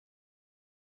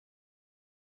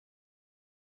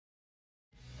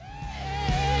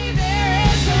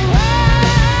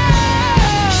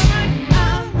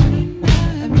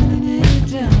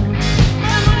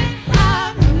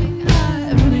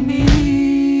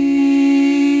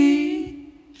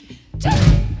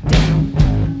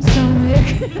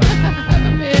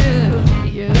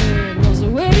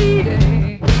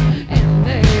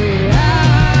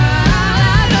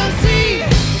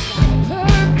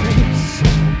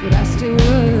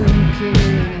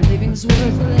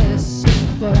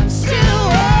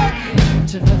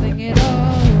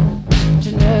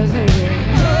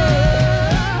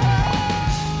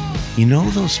know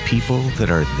those people that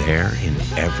are there in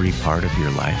every part of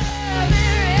your life?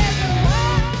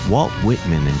 Walt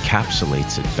Whitman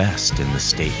encapsulates it best in the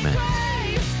statement,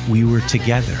 "We were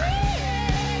together.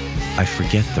 I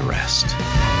forget the rest."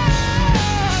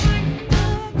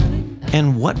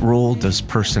 And what role does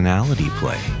personality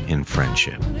play in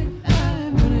friendship?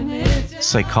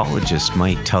 Psychologists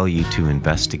might tell you to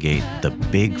investigate the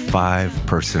Big Five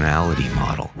personality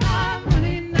model.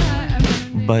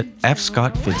 But F.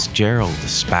 Scott Fitzgerald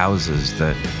espouses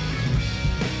that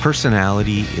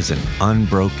personality is an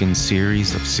unbroken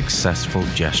series of successful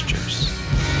gestures.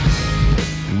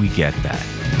 We get that,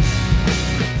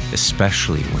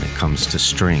 especially when it comes to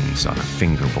strings on a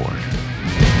fingerboard.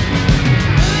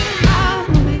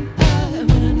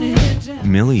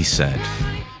 Millie said,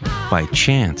 "By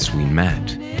chance we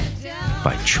met,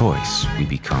 by choice we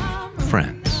become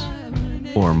friends."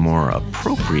 Or more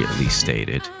appropriately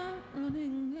stated,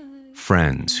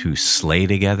 friends who slay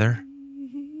together,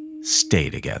 stay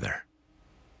together.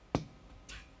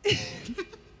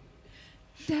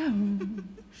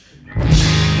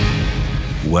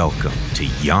 Welcome to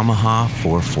Yamaha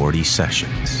 440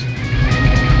 Sessions.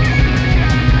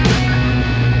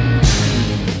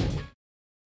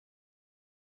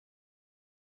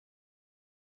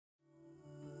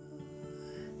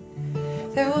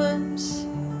 There once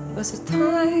was a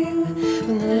time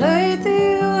when the light that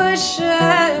you would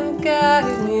shine would guide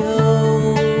me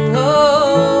home.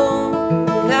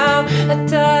 Oh, now that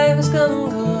time has come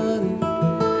and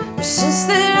gone, but since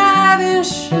then I've been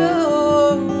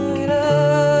sure that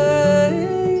I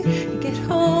get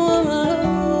home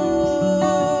alone.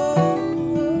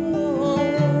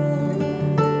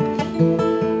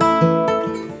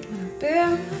 I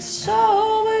bare my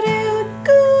soul, but it would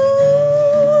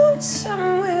go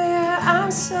somewhere,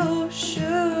 I'm so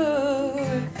sure,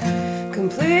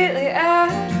 completely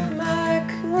out of my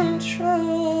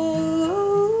control.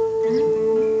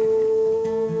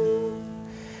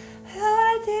 How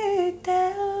I dig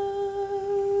down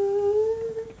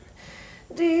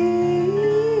deep.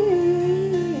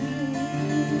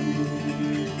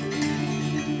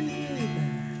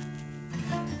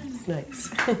 Nice.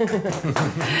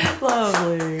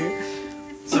 Lovely.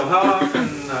 So how often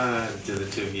do the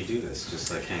two of you do this?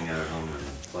 Just like hang out at home and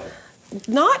play?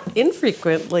 Not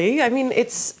infrequently. I mean,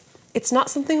 it's not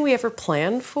something we ever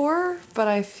planned for, but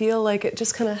I feel like it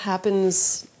just kind of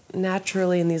happens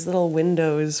naturally in these little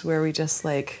windows where we just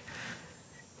like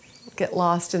get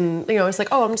lost and, you know, it's like,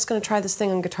 oh, I'm just going to try this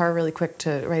thing on guitar really quick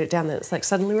to write it down. Then it's like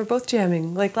suddenly we're both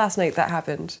jamming. Like last night that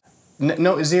happened.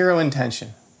 No, zero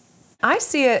intention. I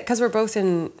see it, because we're both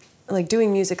in like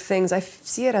doing music things, I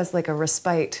see it as like a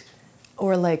respite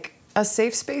or like a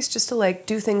safe space just to like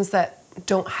do things that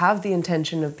don't have the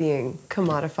intention of being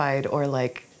commodified or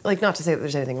like not to say that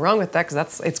there's anything wrong with that,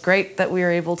 because it's great that we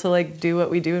are able to like do what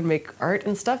we do and make art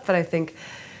and stuff, but I think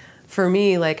for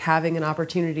me, like having an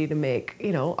opportunity to make,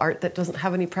 you know, art that doesn't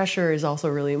have any pressure is also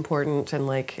really important. And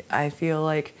like I feel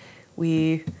like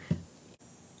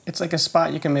it's like a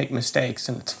spot you can make mistakes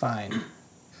and it's fine.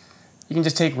 You can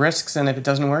just take risks, and if it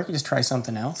doesn't work, you just try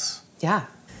something else. Yeah.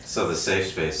 So the safe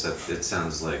space, it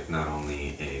sounds like not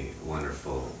only a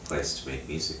wonderful place to make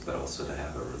music, but also to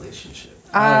have a relationship.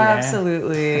 Oh, yeah.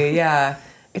 Absolutely, yeah.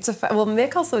 It's well,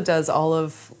 Mick also does all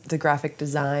of the graphic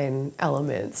design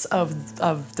elements of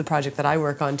the project that I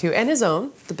work on too, and his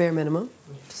own, the bare minimum.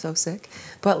 So sick.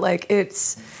 But like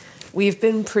we've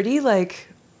been pretty like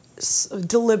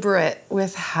deliberate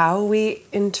with how we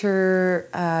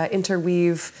interweave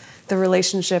the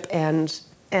relationship and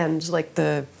like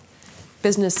the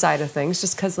business side of things,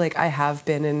 just because like I have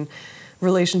been in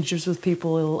relationships with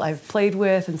people I've played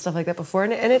with and stuff like that before,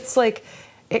 and it's like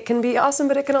it can be awesome,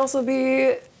 but it can also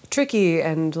be tricky,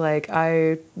 and like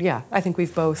I think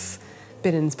we've both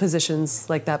been in positions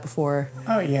like that before.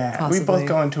 Oh yeah, possibly. We both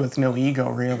go into it with no ego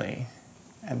really,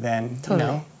 and then Totally. you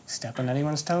know, step on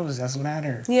anyone's toes, doesn't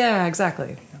matter. Yeah,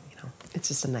 exactly. You know, it's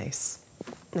just a nice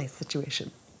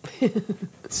situation. It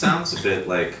sounds a bit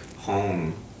like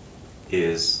home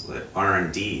is like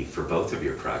R&D for both of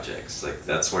your projects. Like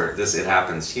that's where it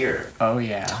happens here. Oh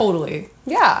yeah. Totally.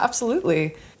 Yeah,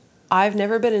 absolutely. I've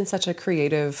never been in such a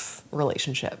creative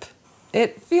relationship.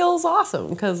 It feels awesome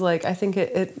because like I think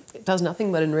it does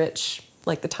nothing but enrich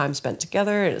like the time spent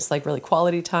together, and it's like really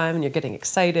quality time and you're getting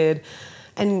excited.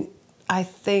 And I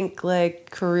think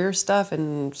like career stuff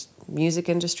and music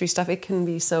industry stuff, it can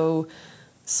be so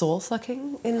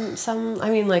soul-sucking in some,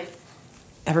 I mean like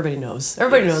everybody knows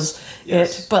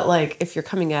Yes. it, but like if you're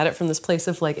coming at it from this place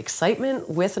of like excitement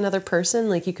with another person,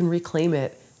 like you can reclaim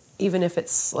it even if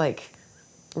it's like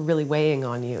really weighing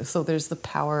on you. So there's the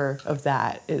power of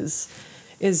that is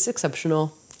is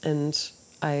exceptional, and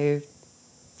I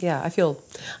feel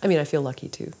lucky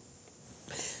too.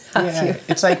 Yeah,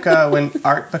 it's like when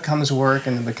art becomes work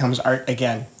and then becomes art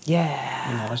again.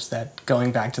 Yeah. You know, it's that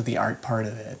going back to the art part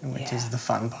of it, which is the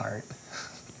fun part.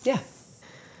 Yeah.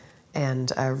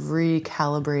 And a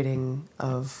recalibrating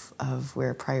of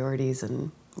where priorities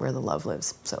and where the love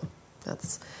lives. So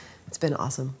it's been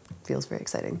awesome. Feels very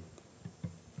exciting.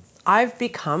 I've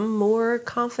become more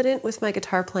confident with my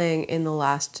guitar playing in the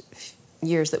last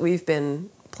years that we've been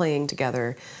playing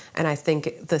together. And I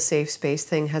think the safe space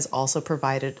thing has also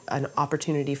provided an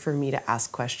opportunity for me to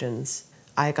ask questions.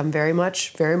 I'm very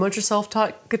much a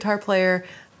self-taught guitar player.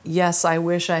 Yes, I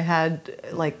wish I had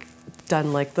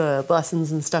done the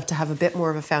lessons and stuff to have a bit more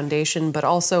of a foundation, but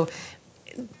also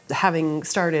having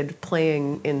started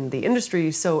playing in the industry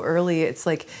so early, it's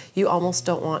like you almost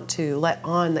don't want to let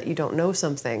on that you don't know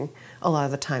something a lot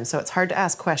of the time. So it's hard to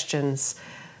ask questions.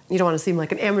 You don't want to seem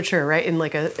like an amateur, right? In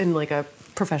like a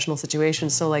professional situation.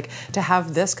 So like to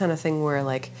have this kind of thing where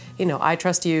I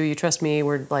trust you, you trust me,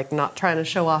 we're not trying to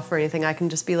show off or anything. I can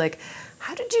just be like,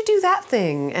 how did you do that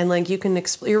thing? And you can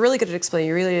you're really good at explaining,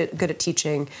 you're really good at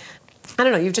teaching. I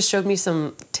don't know, you've just showed me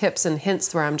some tips and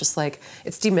hints where I'm just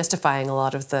it's demystifying a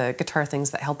lot of the guitar things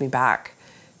that held me back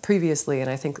previously, and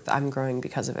I think I'm growing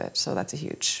because of it, so that's a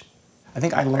huge... I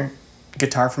think I learned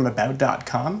guitar from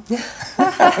about.com.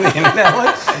 The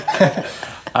internet.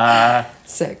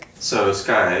 Sick. So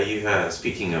Skye, you have,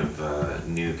 speaking of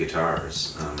new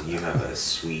guitars, you have a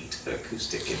sweet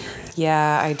acoustic in your hand.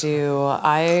 Yeah, I do.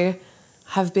 I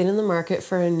have been in the market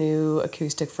for a new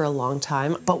acoustic for a long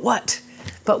time, but what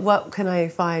can I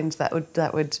find that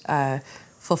would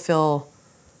fulfill?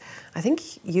 I think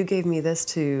you gave me this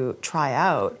to try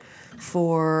out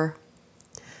for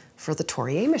the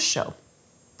Tori Amos show.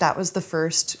 That was the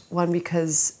first one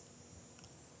because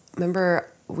remember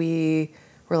we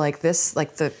were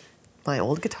my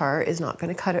old guitar is not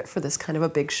going to cut it for this kind of a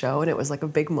big show, and it was a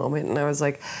big moment, and I was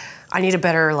like, I need a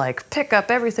better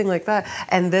pickup, everything like that,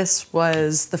 and this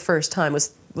was the first time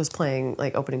was playing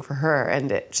opening for her,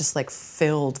 and it just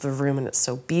filled the room, and it's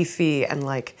so beefy and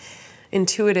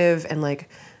intuitive and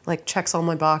checks all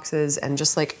my boxes, and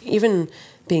just even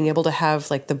being able to have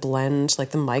the blend,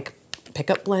 the mic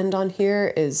pickup blend on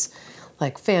here is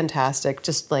fantastic.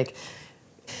 Just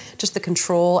the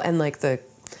control and the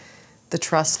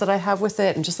trust that I have with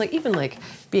it, and just even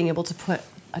being able to put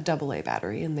a AA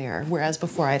battery in there, whereas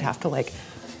before I'd have to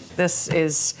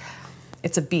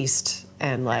it's a beast,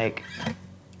 and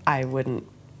I wouldn't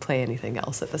play anything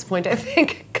else at this point, I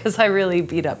think, because I really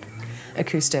beat up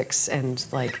acoustics, and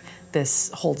this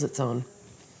holds its own.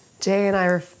 Jay and I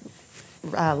are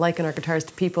liken our guitars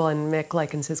to people, and Mick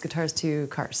likens his guitars to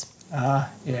cars.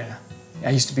 Yeah. I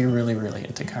used to be really, really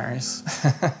into cars.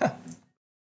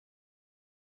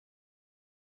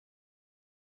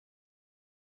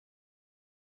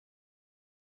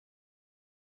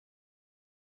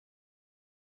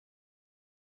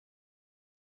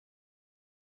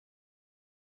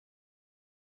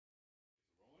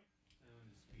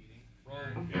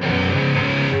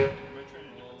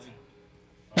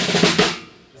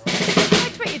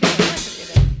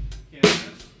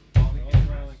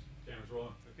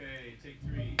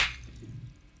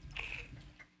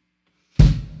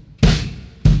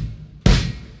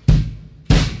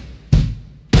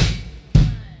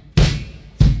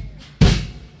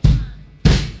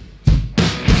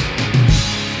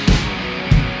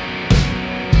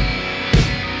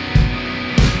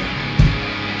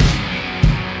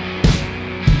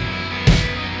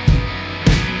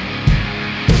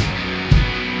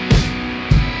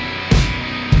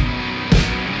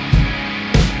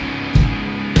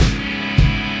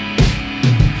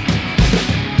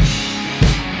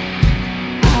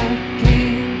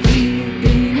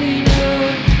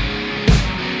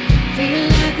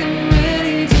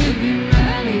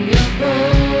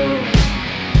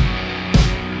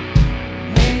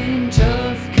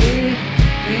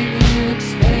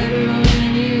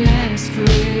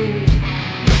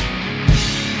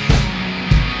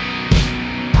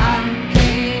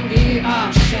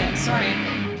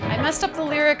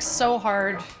 So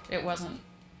hard it wasn't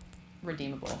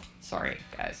redeemable. Sorry,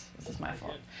 guys. This is my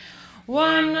fault.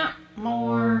 One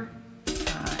more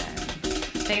time.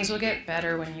 Things will get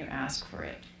better when you ask for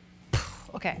it.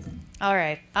 Okay. All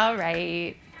right. All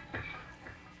right.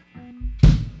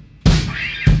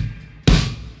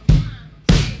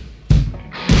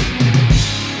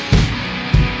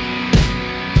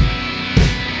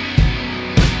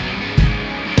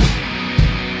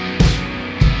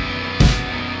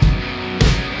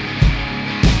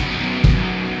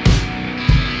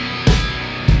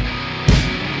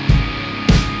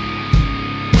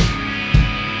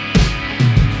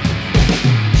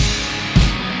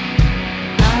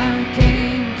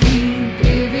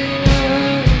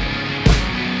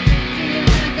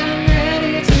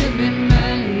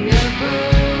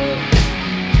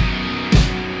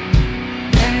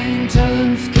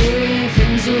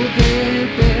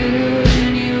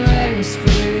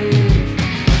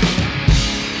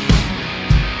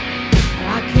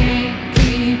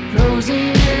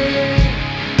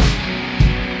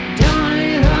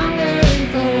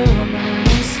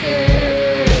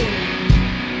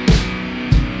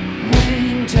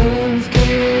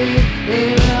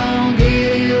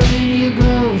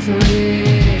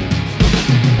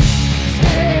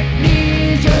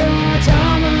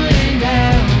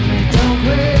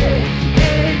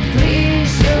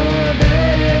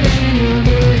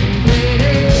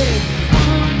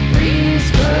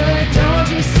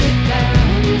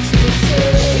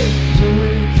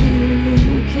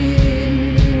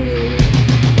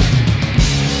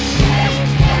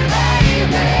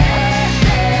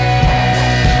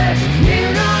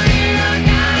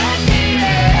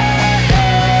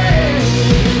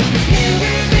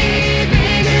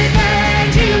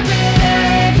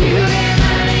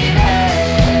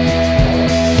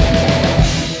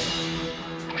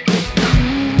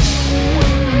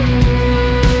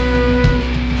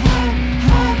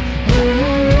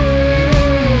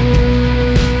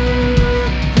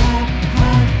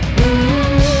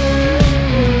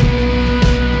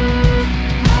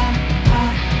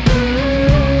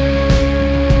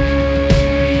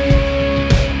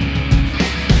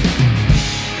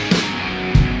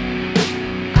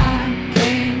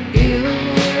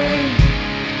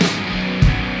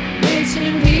 bits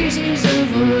and pieces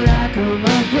of what I come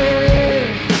up with.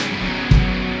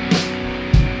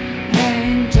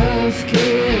 And tough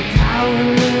kid power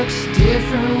looks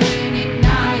different when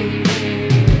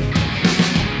united.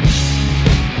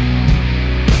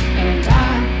 And I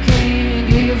can't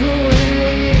give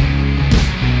away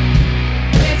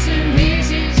bits and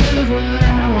pieces of what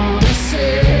I wanna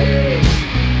say.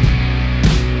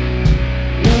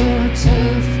 You're a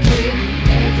tough kid,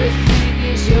 everything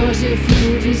is yours if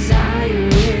you desire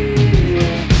it.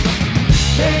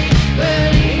 They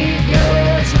believe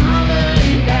you're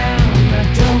tumbling down, but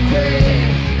don't quit.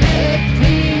 Make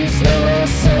peace, your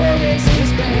soul gets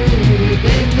expanded.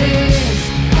 Big this,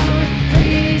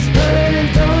 please, but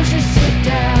don't just sit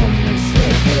down and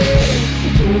slip it.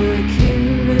 You're a kid,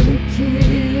 little kid.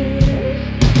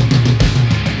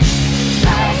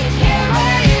 Take it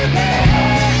where you can.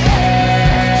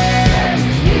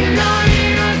 You don't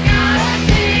even gotta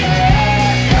see it.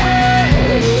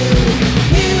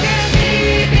 You can be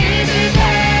busy,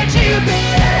 but you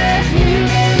can. You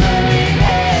can believe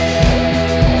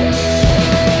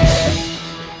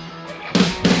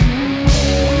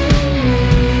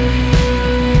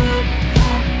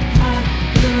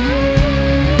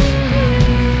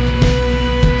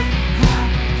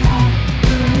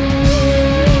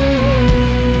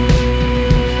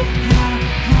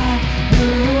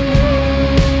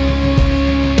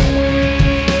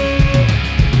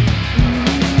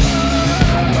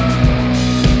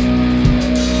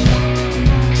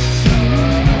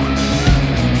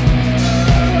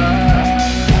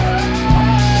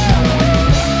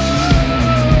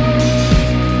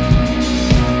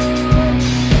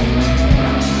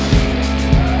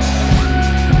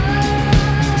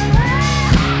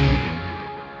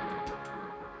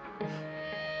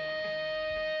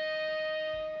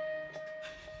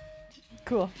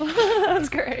Cool. That's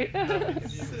great.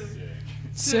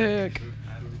 Sick.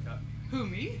 Who,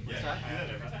 me? Yeah.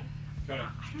 I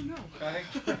don't know.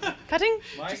 Cutting?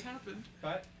 It just happened.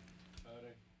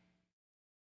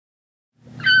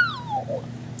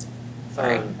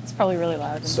 Sorry, it's probably really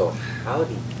loud. So how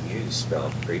do you spell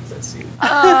frequency?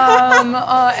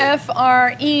 F-R-E-A.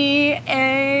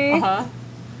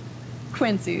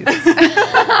 Quincy's.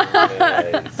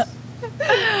 Nice.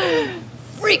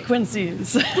 Frequencies.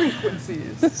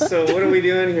 So what are we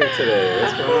doing here today?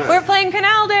 What's going on? We're playing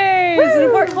Canal Days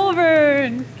in Port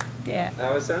Colborne. Yeah.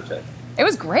 How was sound check? It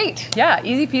was great. Yeah,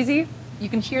 easy peasy. You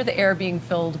can hear the air being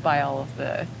filled by all of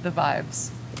the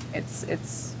vibes.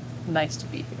 It's nice to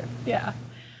be here. Yeah.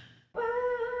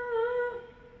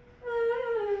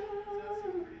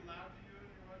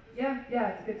 Yeah,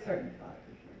 it's a good starting spot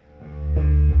for sure.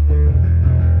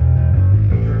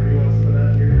 Jeremy wants to put that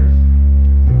in your ears.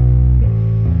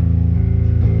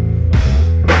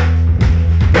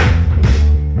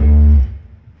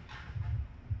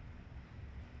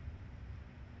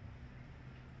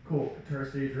 Cool. Guitar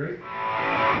stage right.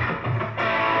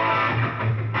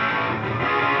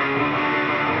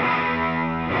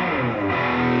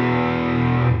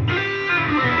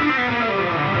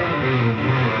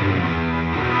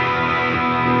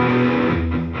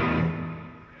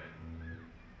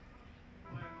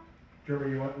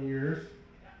 Jeremy, you want in your ears?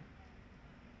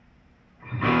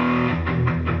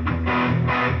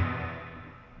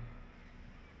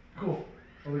 Cool.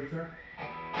 I'll leave, sir.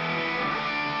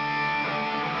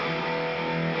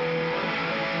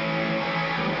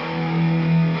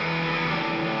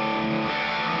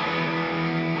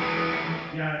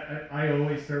 Yeah, I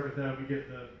always start with that. We get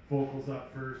the vocals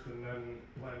up first and then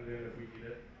blend in if we need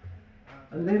it.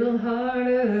 a little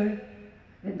harder,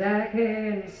 and I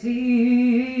can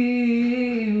see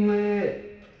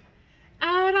it.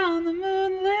 Out on the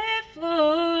moonlit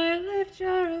floor, lift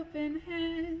your open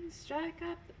hands, strike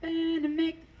up the band and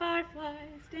make the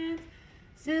fireflies dance.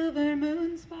 Silver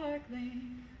moon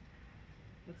sparkling.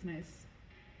 That's nice.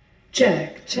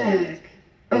 Check, check.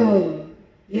 Oh,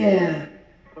 yeah.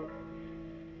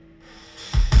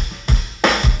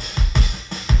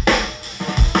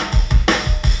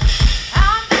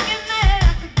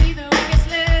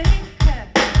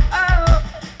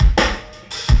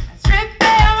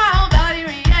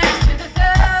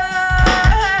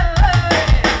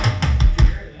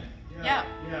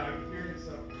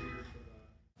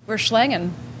 We're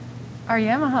slanging our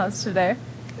Yamahas today,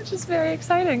 which is very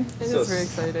exciting. It is very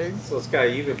exciting. So Skye,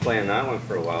 you've been playing that one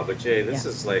for a while, but Jay, this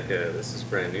is like this is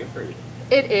brand new for you.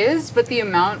 It is, but the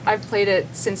amount I've played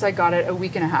it since I got it a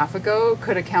week and a half ago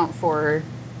could account for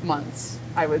months,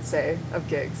 I would say, of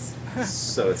gigs.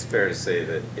 So it's fair to say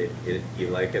that you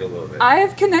like it a little bit. I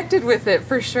have connected with it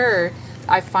for sure.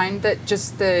 I find that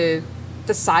just the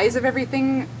size of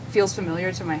everything feels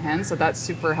familiar to my hand, so that's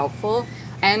super helpful.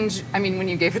 And I mean, when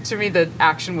you gave it to me, the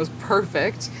action was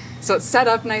perfect. So it's set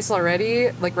up nice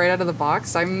already, like right out of the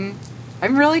box. I'm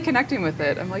really connecting with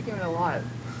it. I'm liking it a lot.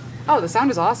 Oh, the sound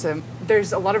is awesome.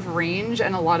 There's a lot of range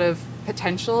and a lot of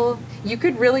potential. You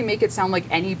could really make it sound like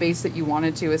any bass that you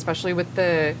wanted to, especially with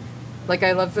the, like,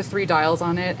 I love the 3 dials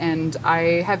on it, and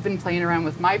I have been playing around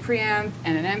with my preamp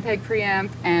and an MPEG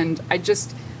preamp, and I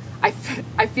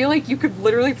feel like you could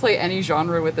literally play any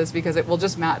genre with this because it will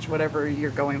just match whatever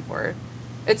you're going for.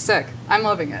 It's sick. I'm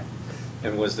loving it.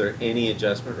 And was there any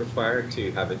adjustment required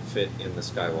to have it fit in the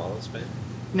Skye Wallace band?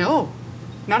 No,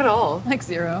 not at all. Like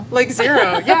zero. Like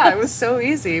zero. Yeah, it was so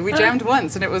easy. We jammed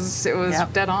once and it was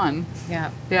Yep. dead on.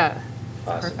 Yeah. Yeah.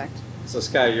 Awesome. Perfect. So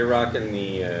Skye, you're rocking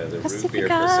the root beer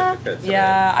Pacifica today.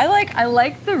 Yeah, I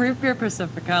like the root beer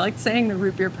Pacifica. I like saying the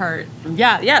root beer part.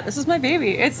 Yeah, this is my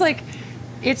baby. It's like,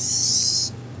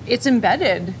 it's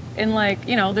embedded in, like,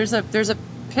 you know, there's a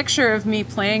picture of me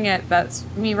playing it, that's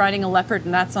me riding a leopard,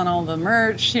 and that's on all the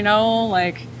merch, you know,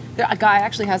 like a guy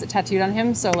actually has it tattooed on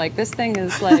him, so like this thing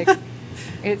is like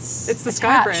it's the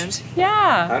Skye attached. brand.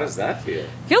 Yeah. How does that feel?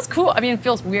 Feels cool. I mean, it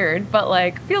feels weird, but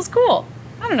like feels cool.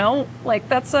 I don't know, like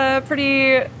that's a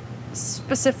pretty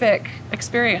specific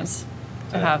experience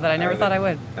to have that I never thought I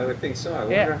would. I would think so. I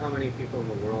wonder how many people in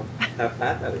the world have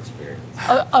had that experience.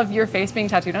 Of your face being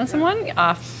tattooed on someone?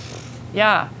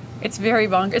 Yeah. It's very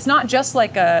bonkers. It's not just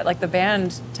like the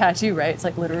band tattoo, right? It's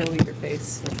like literally your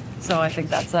face. So I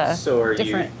think that's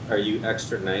different. Are you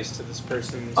extra nice to this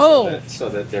person? Oh. So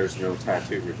that there's no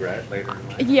tattoo regret later in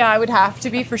life? Yeah, I would have to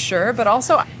be for sure. But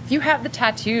also, if you have the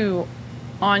tattoo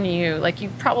on you, like you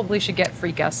probably should get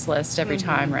free guest list every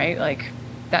time, right? Like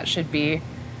that should be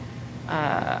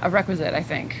a requisite, I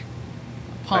think.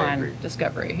 Upon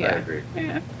discovery, yeah. I agree.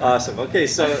 Yeah. Awesome. Okay,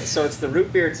 so it's the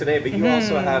root beer today, but you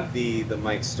also have the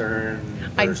Mike Stern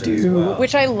version as well.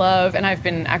 Which I love, and I've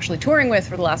been actually touring with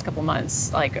for the last couple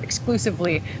months, like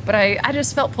exclusively. But I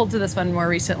just felt pulled to this one more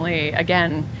recently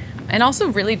again, and also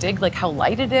really dig like how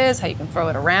light it is, how you can throw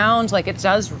it around. Like it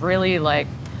does really, like,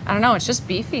 I don't know, it's just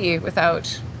beefy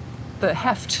without the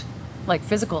heft, like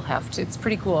physical heft. It's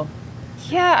pretty cool.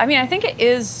 Yeah, I mean, I think it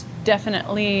is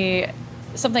definitely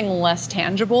something less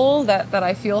tangible that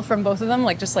I feel from both of them,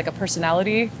 like just like a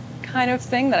personality kind of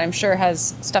thing that I'm sure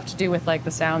has stuff to do with like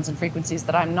the sounds and frequencies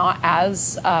that I'm not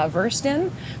as versed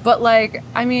in. But like,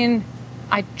 I mean,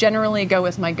 I generally go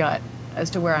with my gut as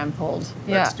to where I'm pulled.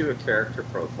 Let's do a character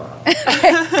profile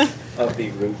of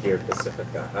the root beer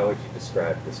Pacifica. How would you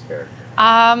describe this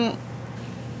character?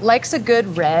 Likes a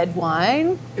good red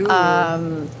wine.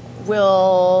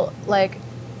 Will like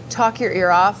talk your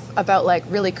ear off about like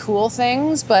really cool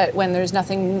things, but when there's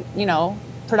nothing, you know,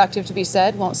 productive to be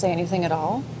said, won't say anything at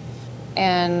all.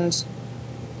 And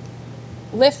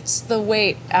lifts the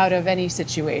weight out of any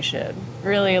situation.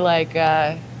 Really like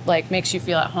makes you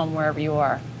feel at home wherever you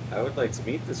are. I would like to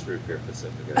meet this root beer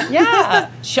Pacifica. Yeah.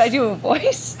 Should I do a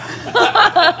voice?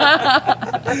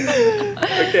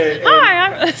 Okay. Hi,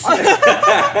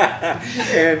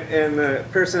 and the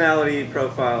personality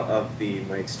profile of the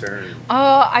Mike Stern.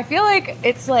 I feel like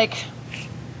it's like,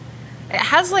 it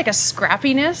has like a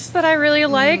scrappiness that I really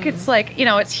like. It's like, you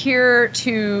know, it's here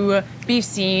to be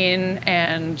seen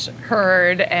and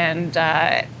heard, and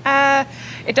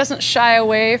it doesn't shy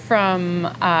away from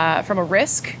a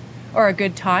risk or a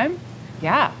good time.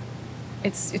 Yeah,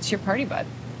 it's your party bud.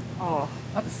 Oh,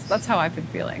 That's how I've been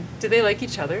feeling. do they like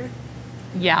each other?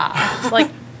 Yeah, like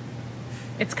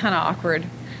it's kind of awkward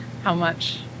how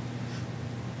much.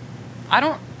 I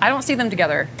don't see them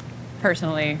together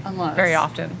personally very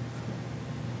often.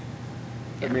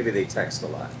 But maybe they text a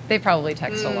lot. They probably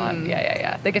text a lot.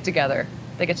 Yeah. They get together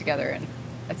and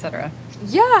etc.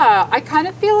 Yeah, I kind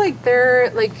of feel like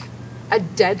they're like a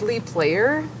deadly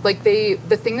player. Like the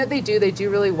thing that they do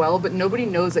really well, but nobody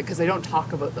knows it because they don't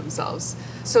talk about themselves.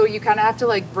 So you kind of have to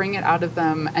like bring it out of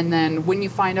them, and then when you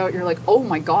find out, you're like, oh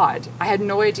my god, I had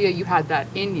no idea you had that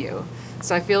in you.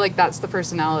 So I feel like that's the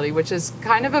personality, which is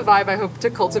kind of a vibe I hope to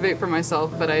cultivate for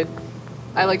myself, but I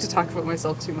like to talk about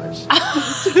myself too much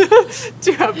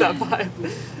to have that vibe.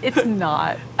 It's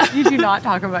not. You do not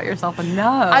talk about yourself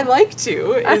enough. I like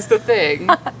to, is the thing.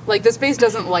 Like, this bass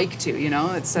doesn't like to, you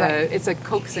know? It's a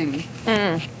coaxing.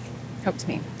 Coax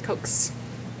me. Coax.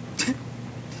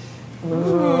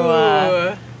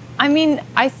 Ooh. I mean,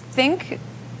 I think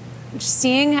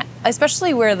seeing,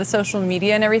 especially where the social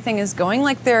media and everything is going,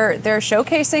 like they're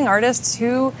showcasing artists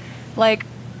who, like,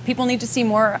 people need to see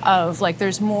more of. Like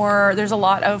there's a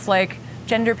lot of like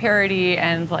gender parity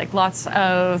and like lots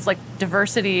of like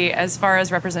diversity as far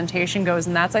as representation goes,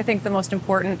 and that's, I think, the most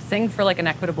important thing for like an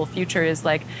equitable future is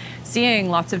like seeing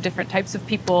lots of different types of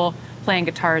people playing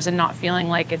guitars and not feeling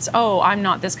like it's, oh, I'm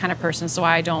not this kind of person, so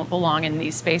I don't belong in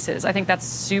these spaces. I think that's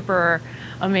super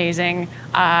amazing.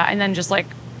 And then just like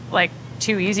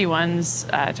two easy ones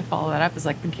to follow that up is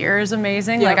like the gear is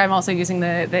amazing. Yep. Like I'm also using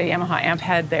the Yamaha amp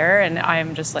head there, and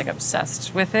I'm just like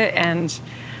obsessed with it. And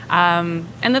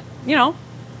the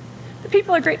the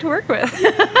people are great to work with.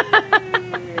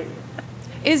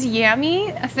 Is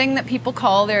yammy a thing that people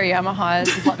call their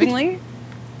Yamahas lovingly?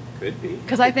 Could be.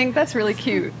 Because I think that's really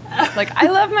cute. Like, I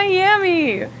love my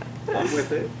yammy. I'm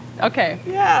with it. Okay.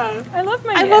 Yeah. I love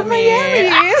my I yammy. love my yammy.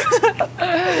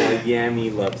 The Yammy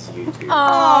loves you too.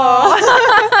 Oh.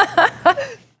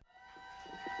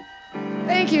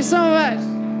 Thank you so much.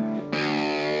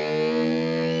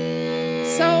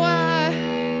 So,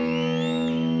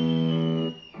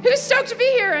 who's stoked to be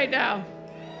here right now?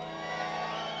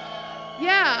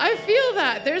 Yeah, I feel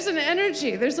that. There's an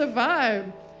energy. There's a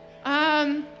vibe.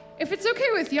 If it's okay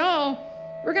with y'all,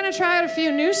 we're gonna try out a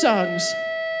few new songs.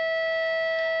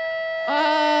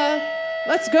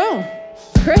 Let's go.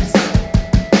 Chris?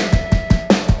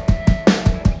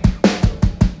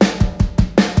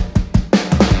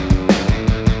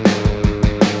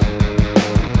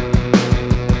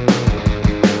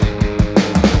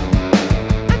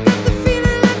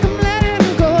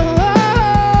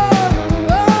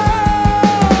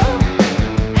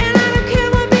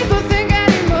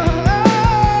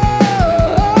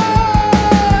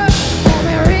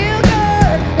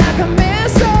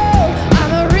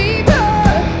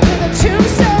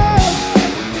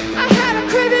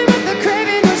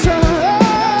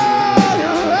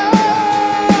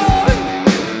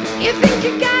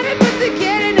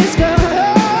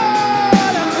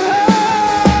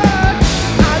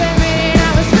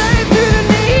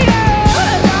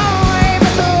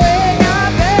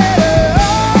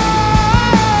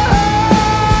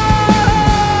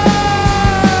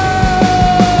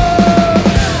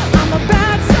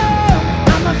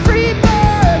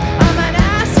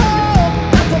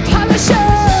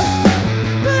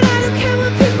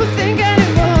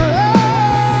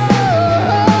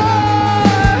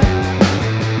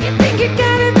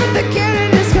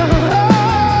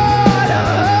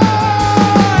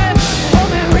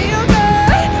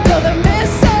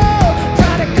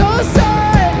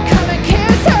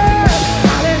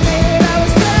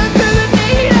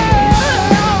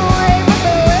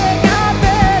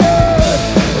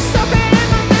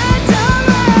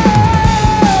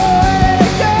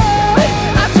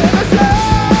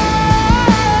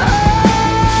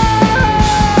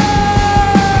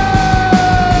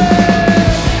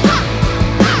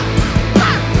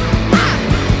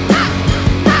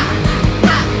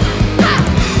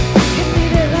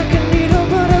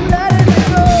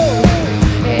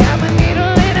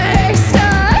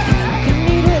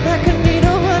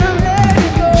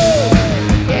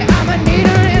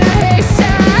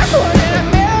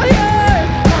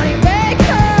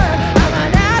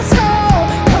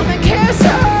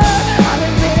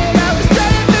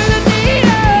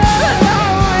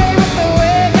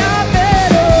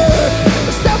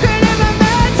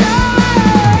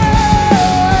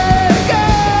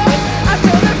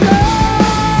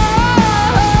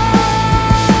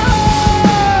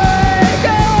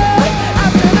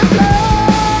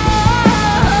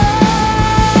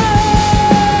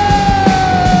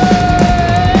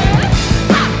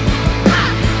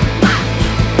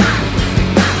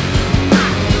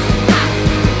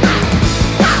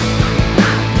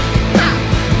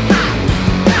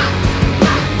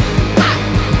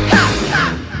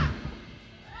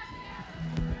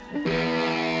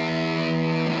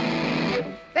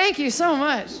 Thank you so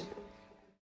much.